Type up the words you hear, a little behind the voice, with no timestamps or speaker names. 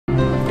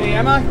Okay,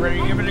 Emma, you ready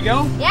to give it a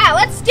go? Yeah,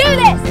 let's do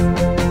this!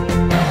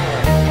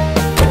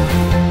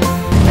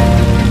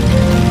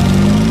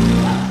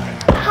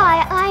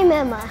 Hi, I'm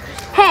Emma.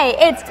 Hey,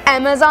 it's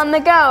Emma's on the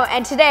Go,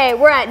 and today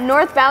we're at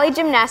North Valley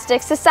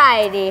Gymnastics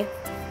Society.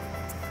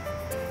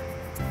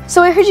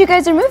 So I heard you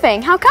guys are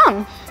moving. How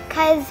come?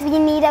 Because we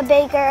need a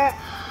bigger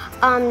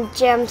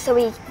gym so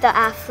the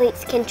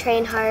athletes can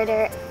train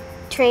harder,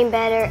 train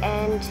better,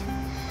 and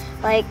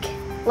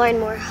learn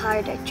more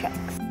harder tricks.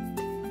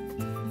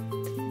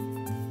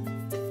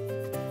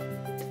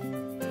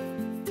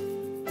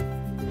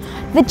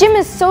 The gym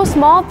is so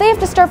small, they have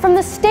to start from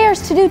the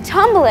stairs to do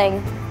tumbling.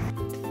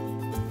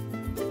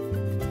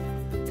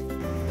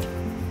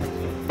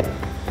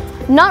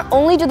 Not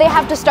only do they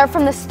have to start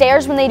from the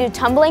stairs when they do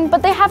tumbling,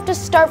 but they have to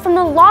start from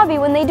the lobby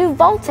when they do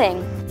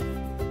vaulting.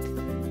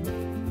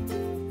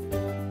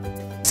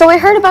 So I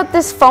heard about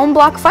this foam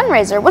block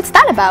fundraiser. What's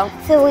that about?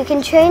 So we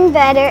can train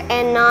better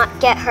and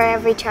not get hurt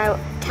every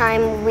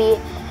time we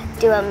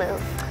do a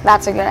move.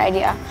 That's a good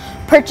idea.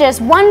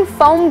 Purchase one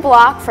foam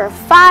block for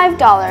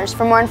 $5.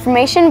 For more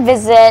information,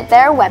 visit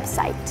their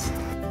website.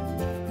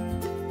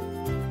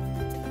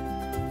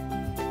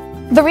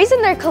 The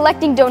reason they're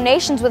collecting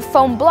donations with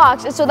foam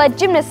blocks is so that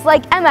gymnasts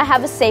like Emma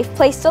have a safe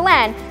place to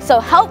land. So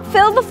help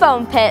fill the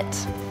foam pit.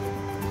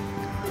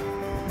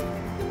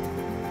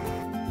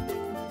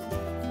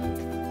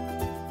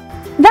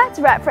 That's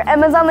a wrap for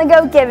Emma's on the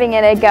Go giving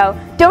it a go.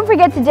 Don't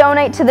forget to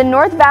donate to the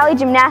North Valley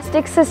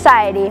Gymnastics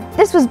Society.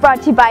 This was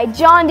brought to you by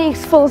John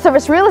Dee's Full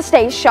Service Real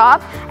Estate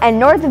Shop and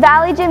North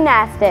Valley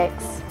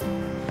Gymnastics.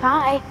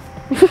 Bye.